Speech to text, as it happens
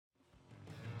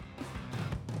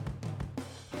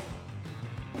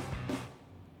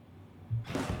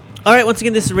All right, once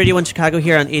again, this is Radio 1 Chicago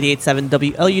here on 88.7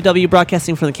 WLUW,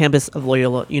 broadcasting from the campus of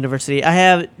Loyola University. I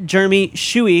have Jeremy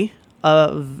Shuey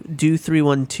of Do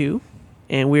 312,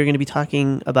 and we're going to be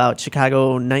talking about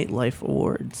Chicago Nightlife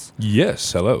Awards.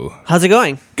 Yes, hello. How's it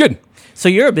going? Good. So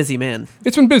you're a busy man.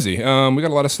 It's been busy. We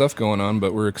got a lot of stuff going on,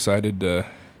 but we're excited to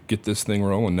get this thing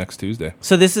rolling next Tuesday.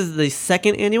 So this is the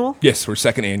second annual? Yes, we're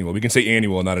second annual. We can say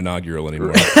annual, not inaugural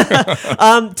anymore.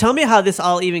 Tell me how this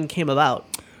all even came about.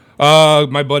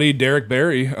 My buddy Derek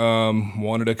Barry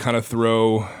wanted to kind of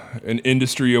throw an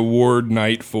industry award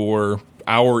night for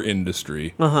our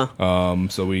industry.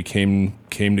 So we came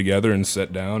together and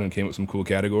sat down and came up with some cool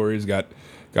categories. Got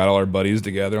all our buddies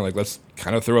together. Like, let's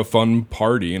kind of throw a fun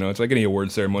party. You know, it's like any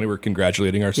award ceremony. We're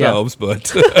congratulating ourselves,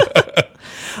 but.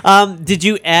 Did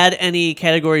you add any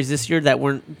categories this year that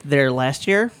weren't there last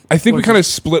year? I think we kind of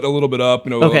split a little bit up.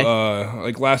 You know, Okay.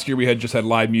 Like last year we had just had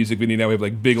live music venue. Now we have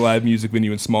like big live music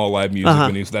venue and small live music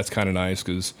venue. So that's kind of nice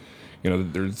because, you know,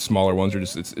 there's smaller ones are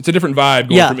just it's a different vibe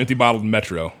going from empty bottle to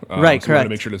Metro. Right, so correct. We want to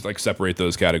make sure to like separate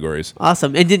those categories.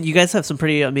 Awesome. And didn't you guys have some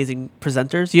pretty amazing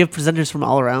presenters? You have presenters from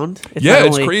all around?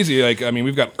 It's crazy. Like, I mean,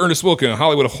 we've got Ernest Wilkin,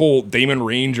 Hollywood Holt, Damon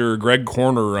Ranger, Greg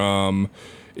Corner.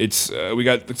 We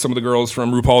got some of the girls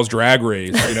from RuPaul's Drag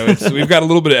Race. You know, we've got a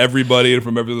little bit of everybody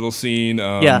from every little scene.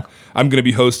 I'm going to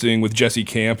be hosting with Jesse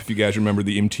Camp. If you guys remember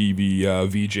the MTV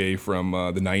VJ from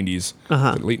the '90s,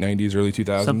 late '90s, early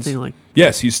 2000s. Something like.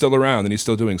 Yes, he's still around and he's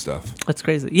still doing stuff. That's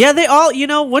crazy. Yeah, they all. You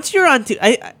know, once you're on,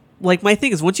 my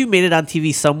thing is once you made it on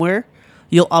TV somewhere,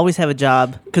 you'll always have a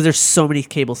job because there's so many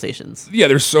cable stations. Yeah,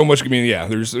 there's so much. I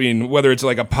mean, whether it's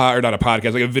like a pod or not a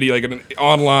podcast, like a video, like an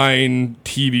online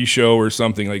TV show or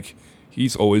something, like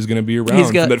he's always going to be around.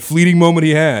 From that fleeting moment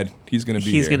he had, he's going to be.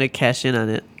 He's going to cash in on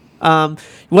it.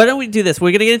 Why don't we do this?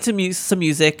 We're going to get into some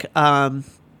music.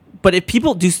 But if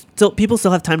people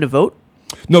still have time to vote?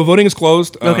 No, voting is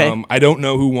closed. Okay. I don't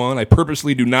know who won. I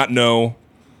purposely do not know.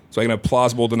 So I can have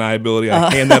plausible deniability.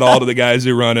 I hand that all to the guys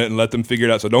who run it and let them figure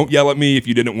it out. So don't yell at me if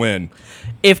you didn't win.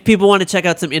 If people want to check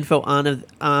out some info on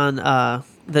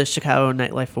the Chicago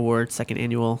Nightlife Awards second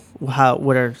annual,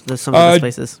 what are some of those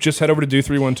places? Just head over to Do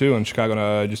 312 on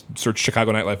Chicago. Just search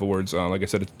Chicago Nightlife Awards. Like I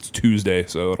said, it's Tuesday,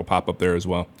 so it'll pop up there as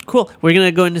well. Cool. We're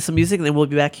gonna go into some music, and then we'll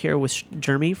be back here with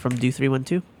Jeremy from Do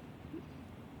 312.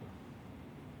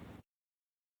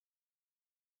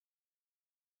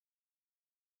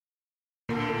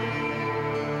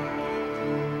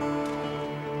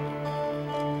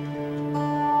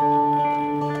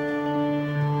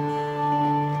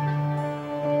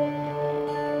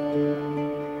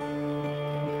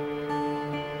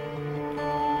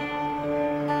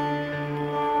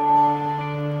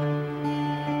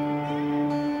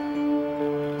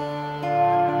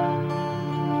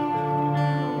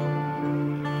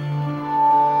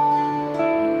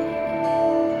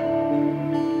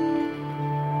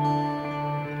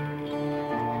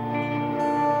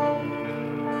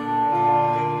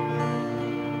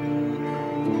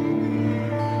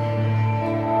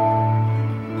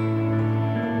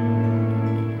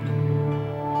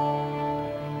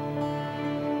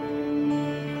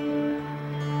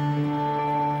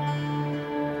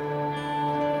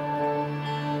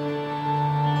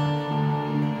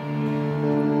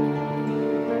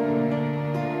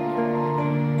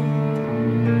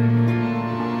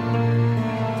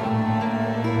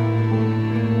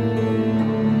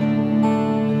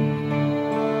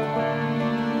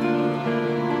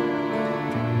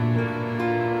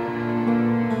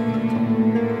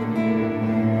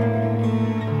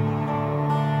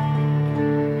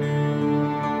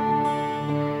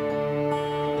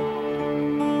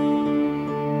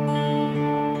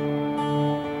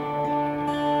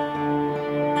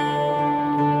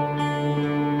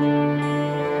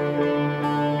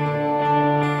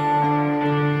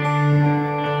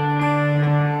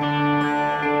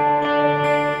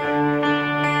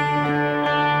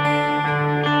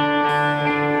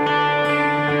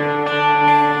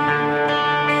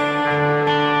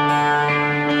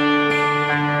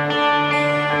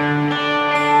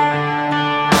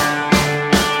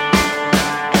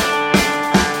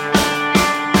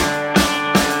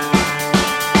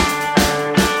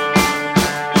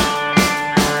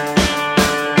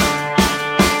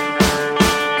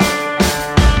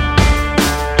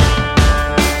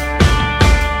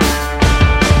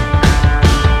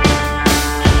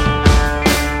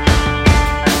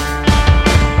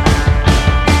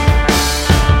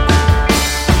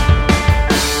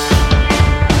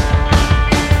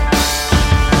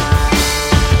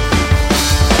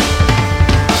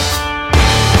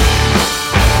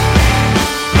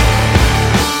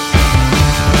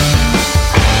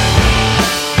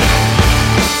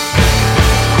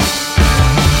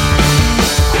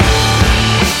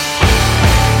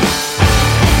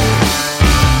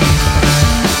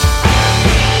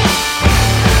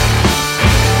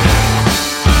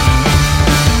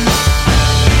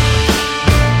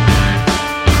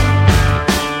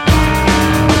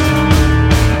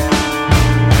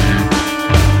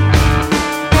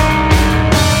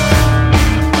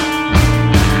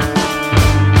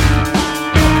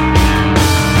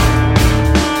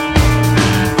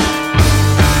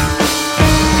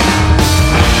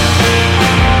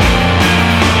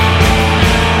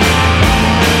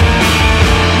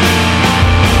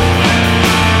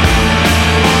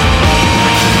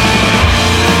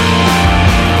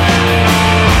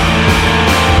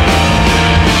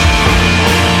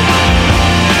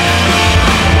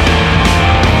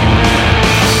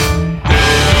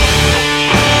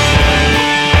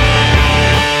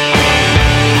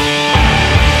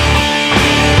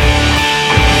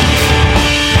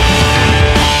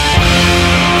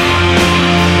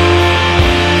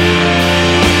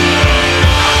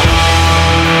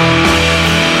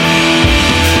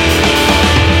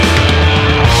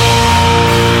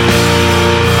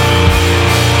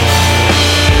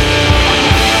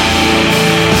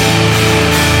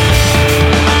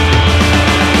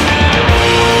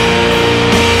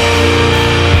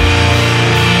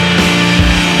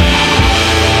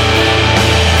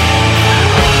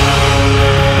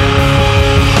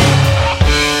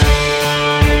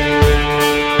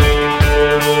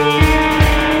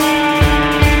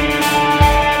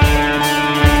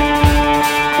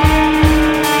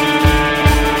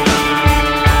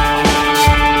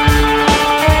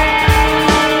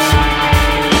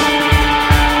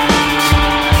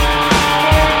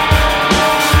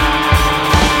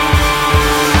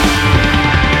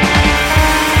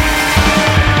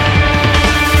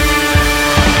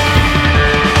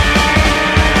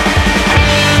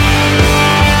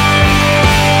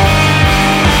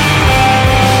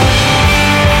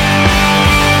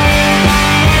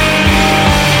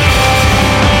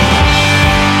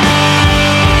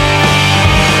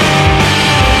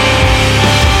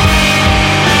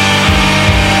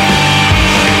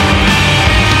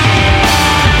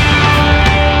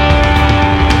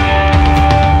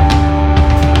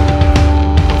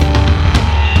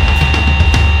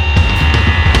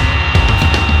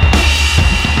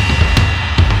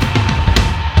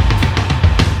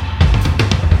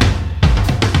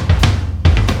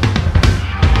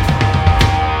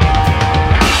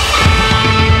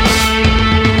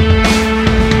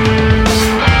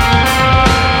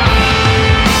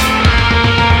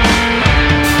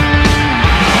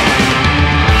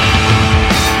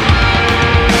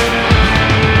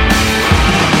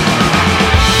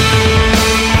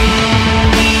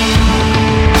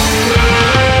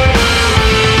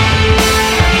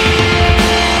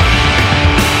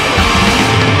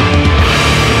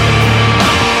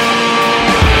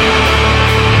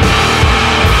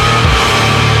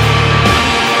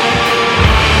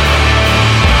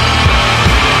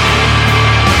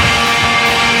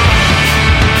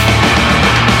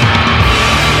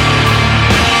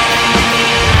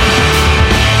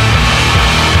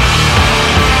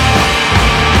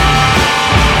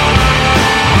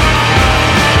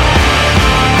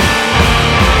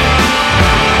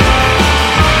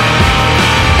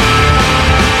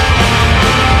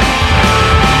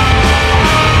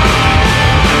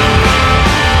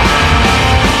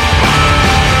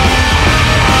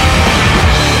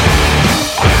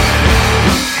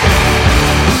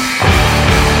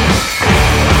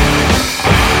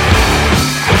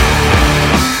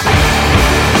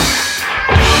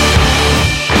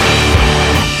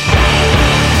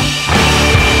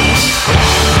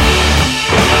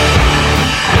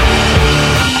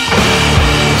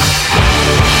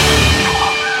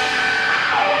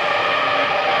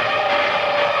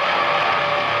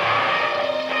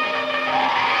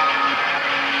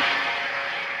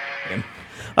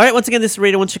 All right, once again, this is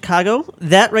Radio 1 Chicago.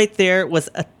 That right there was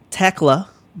a Tekla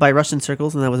by Russian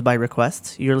Circles, and that was by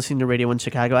request. You're listening to Radio 1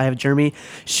 Chicago. I have Jeremy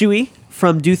Shuey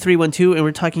from Do 312, and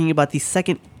we're talking about the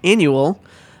second annual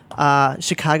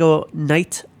Chicago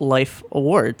Nightlife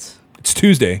Awards. It's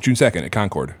Tuesday, June 2nd at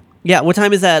Concord. Yeah, what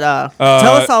time is that?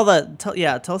 Tell us all the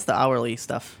tell us the hourly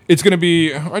stuff. It's going to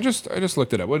be. I just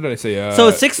looked it up. What did I say? So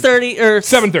it's 6:30 or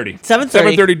 7:30.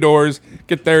 7:30 doors.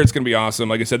 Get there. It's going to be awesome.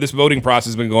 Like I said, this voting process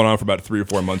has been going on for about 3 or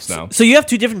 4 months now. So you have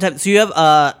two different types. So you have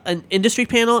an industry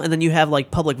panel, and then you have like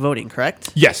public voting,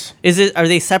 correct? Yes. Are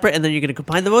they separate, and then you're going to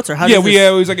combine the votes, or how? Yeah, does this... it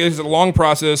was like it's a long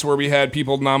process where we had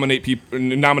people nominate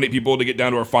people to get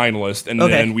down to our finalist, and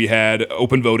then we had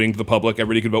open voting to the public.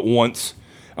 Everybody could vote once.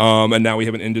 And now we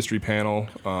have an industry panel.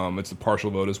 It's a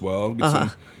partial vote as well.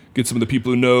 Get some of the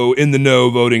people who know in the know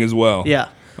voting as well. Yeah.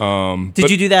 Did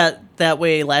you do that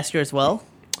way last year as well?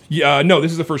 Yeah. No,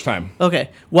 this is the first time. Okay.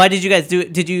 Why did you guys do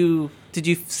it? Did you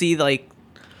see like?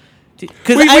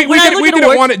 Because we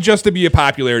didn't want it just to be a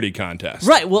popularity contest.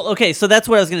 Right. Well, okay. So that's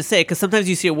what I was going to say. Because sometimes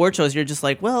you see award shows, you're just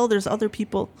like, well, there's other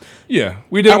people. Yeah.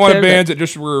 We didn't want bands that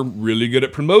just were really good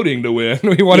at promoting to win.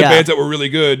 We wanted bands that were really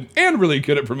good and really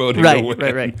good at promoting to win.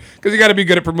 Right. Because you got to be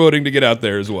good at promoting to get out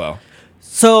there as well.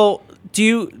 So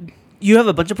do you have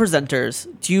a bunch of presenters?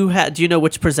 Do you know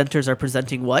which presenters are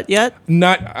presenting what yet?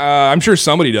 Not. I'm sure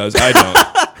somebody does. I don't.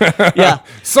 Yeah.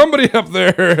 Somebody up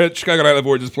there at Chicago Nightlife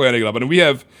Awards is planning it up. And we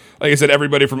have, like I said,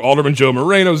 everybody from Alderman Joe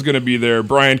Moreno is going to be there.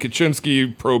 Brian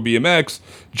Kaczynski, Pro BMX.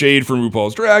 Jade from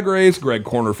RuPaul's Drag Race. Greg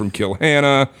Corner from Kill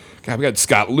Hannah. God, we got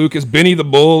Scott Lucas. Benny the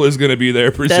Bull is going to be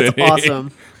there presenting. That's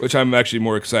awesome. Which I'm actually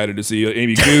more excited to see.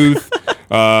 Amy Guth.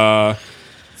 Not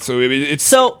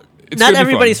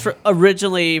everybody's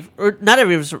not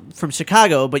everybody's from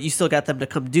Chicago, but you still got them to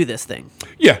come do this thing.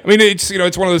 Yeah, I mean it's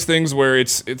one of those things where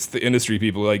it's the industry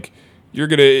people. Like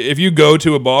if you go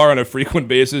to a bar on a frequent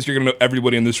basis, you're gonna know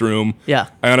everybody in this room. Yeah,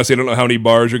 I honestly don't know how many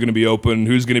bars are gonna be open,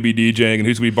 who's gonna be DJing, and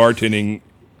who's gonna be bartending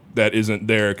that isn't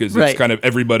there because it's kind of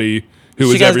everybody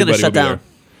who is everybody gonna shut down. There.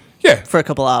 Yeah, for a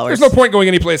couple hours. There's no point going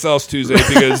anyplace else Tuesday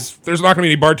because there's not going to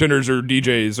be any bartenders or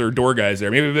DJs or door guys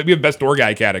there. Maybe we have best door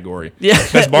guy category. Yeah,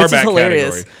 best bar back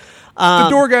category. The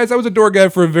door guys. I was a door guy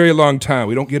for a very long time.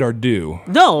 We don't get our due.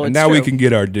 No, and now true. we can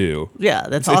get our due. Yeah,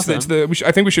 that's awesome.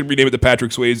 I think we should rename it the Patrick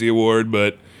Swayze Award,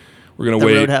 but we're going to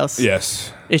wait. Roadhouse.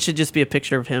 Yes. It should just be a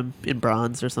picture of him in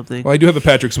bronze or something. Well, I do have a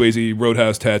Patrick Swayze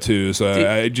Roadhouse tattoo, so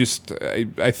I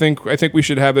think we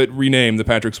should have it renamed the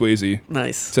Patrick Swayze.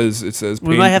 Nice. It says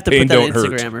we might have to put that on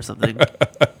Instagram hurt. Or something,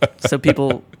 so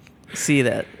people see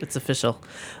that it's official.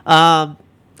 Glass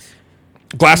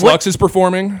Lux is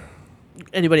performing.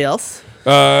 Anybody else?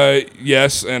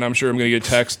 Yes, and I'm sure I'm going to get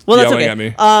text yelling at me.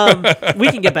 We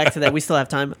can get back to that. We still have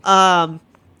time.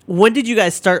 When did you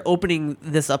guys start opening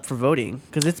this up for voting?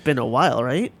 Because it's been a while,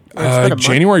 right?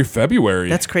 January, February.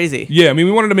 That's crazy. Yeah, I mean,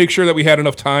 we wanted to make sure that we had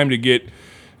enough time to get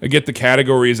the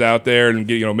categories out there and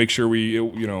make sure we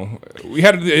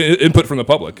had input from the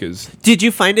public. Did you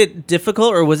find it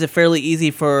difficult, or was it fairly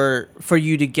easy for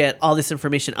you to get all this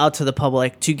information out to the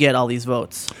public to get all these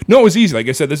votes? No, it was easy. Like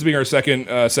I said, this being our second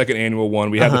annual one,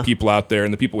 we have the people out there,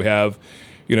 and the people we have.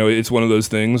 It's one of those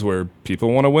things where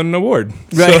people want to win an award.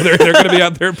 Right. So they're going to be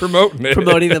out there promoting it.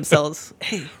 Promoting themselves.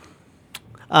 Hey.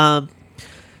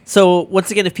 So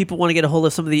once again, if people want to get a hold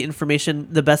of some of the information,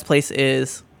 the best place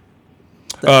is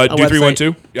Do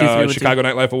 312, Chicago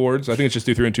Nightlife Awards. I think it's just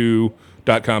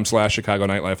do312.com/Chicago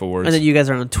Nightlife Awards. And then you guys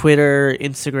are on Twitter,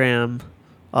 Instagram,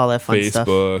 all that fun stuff.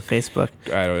 Facebook.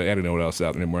 I don't know what else is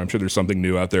out there anymore. I'm sure there's something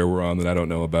new out there we're on that I don't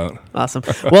know about. Awesome.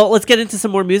 Well, let's get into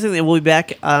some more music, and we'll be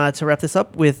back to wrap this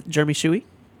up with Jeremy Shuey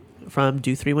from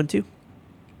Do 312.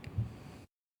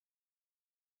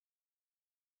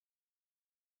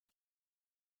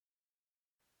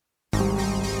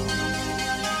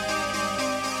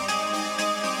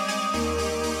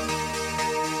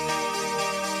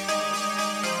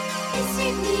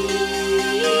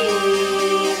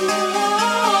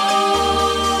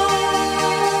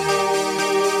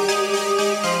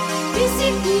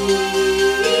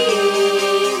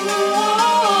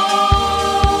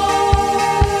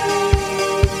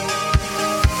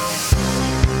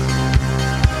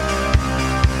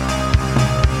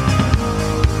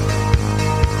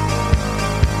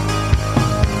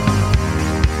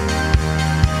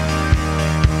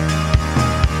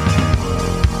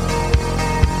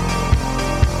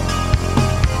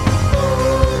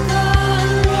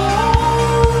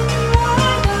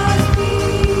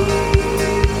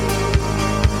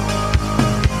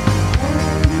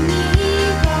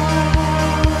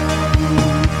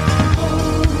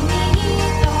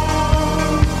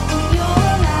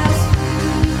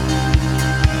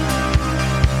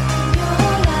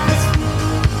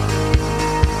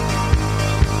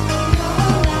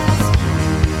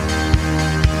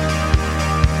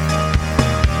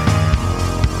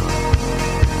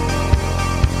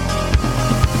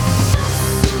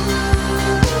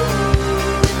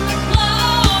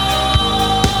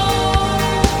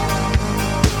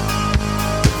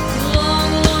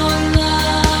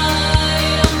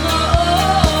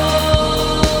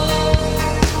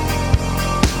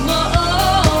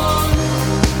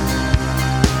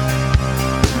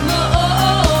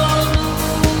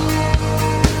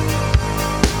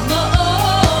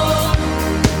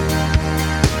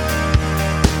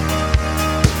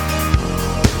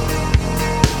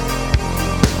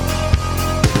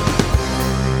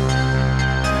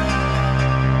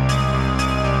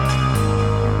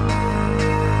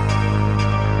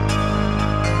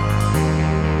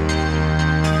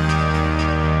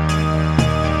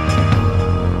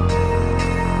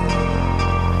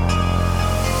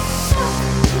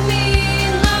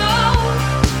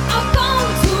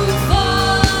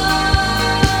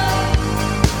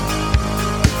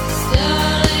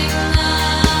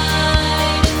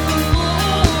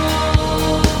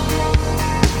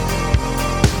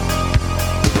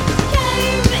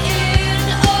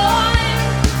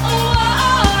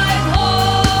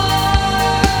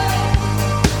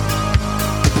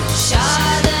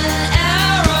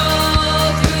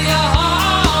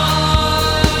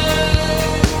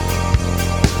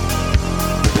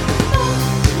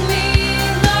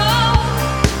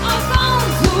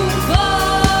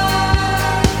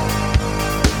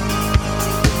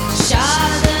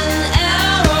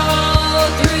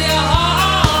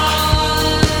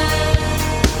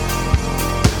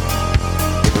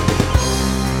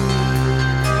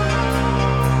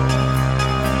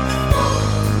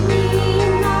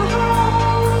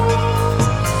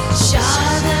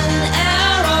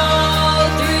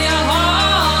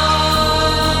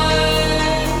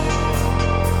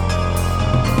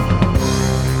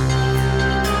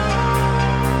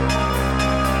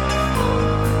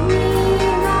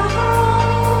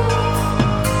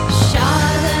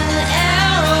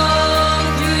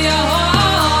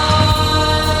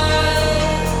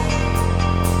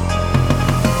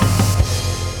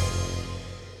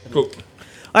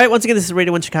 All right, once again, this is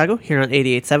Radio 1 Chicago here on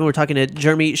 88.7. We're talking to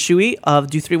Jeremy Shuey of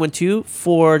Do 312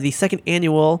 for the second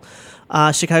annual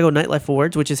Chicago Nightlife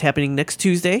Awards, which is happening next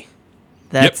Tuesday.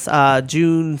 That's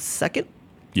June 2nd.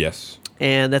 Yes.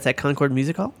 And that's at Concord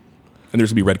Music Hall. And there's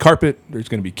going to be red carpet. There's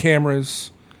going to be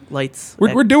cameras. Lights.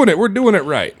 We're doing it. We're doing it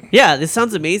right. Yeah, this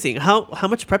sounds amazing. How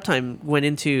much prep time went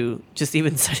into just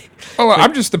even setting? Oh,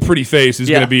 I'm just the pretty face who's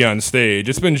going to be on stage.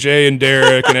 It's been Jay and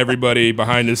Derek and everybody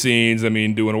behind the scenes. I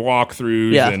mean, doing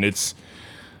walkthroughs, and it's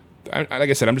like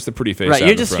I said, I'm just the pretty face. Right, out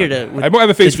you're in just front. here to. I have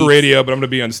a face for radio, but I'm going to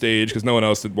be on stage because no one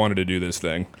else wanted to do this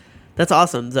thing. That's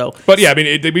awesome, though. But yeah, I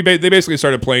mean, they basically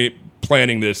started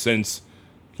planning this since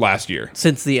last year.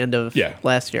 Since the end of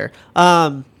last year.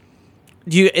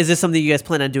 Is this something you guys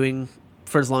plan on doing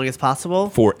for as long as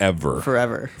possible? Forever.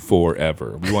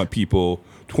 We want people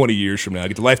 20 years from now to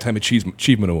get the Lifetime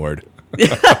Achievement Award.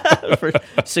 For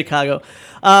Chicago.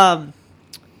 I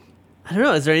don't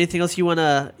know. Is there anything else you want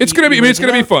to... It's going to be. I mean, it's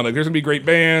going to be fun. Like, there's going to be great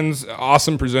bands,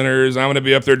 awesome presenters. I'm going to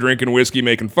be up there drinking whiskey,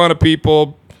 making fun of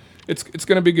people. It's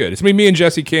going to be good. It's going to be me and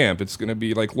Jesse Camp. It's going to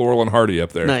be like Laurel and Hardy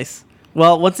up there. Nice.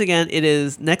 Well, once again, it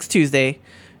is next Tuesday,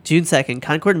 June 2nd,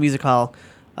 Concord Music Hall.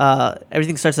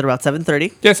 Everything starts at about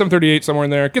 7:30. Yeah, 7:38, somewhere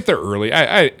in there. Get there early.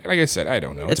 I like I said, I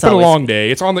don't know. It's been a long day.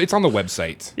 It's on the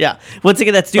website. Yeah. Once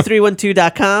again, that's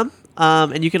do312.com.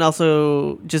 And you can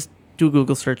also just do a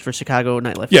Google search for Chicago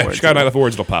Nightlife Awards. Yeah, Chicago Nightlife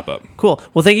Awards. It'll pop up. Cool.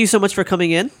 Well, thank you so much for coming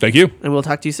in. Thank you. And we'll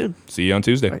talk to you soon. See you on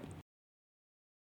Tuesday. All right.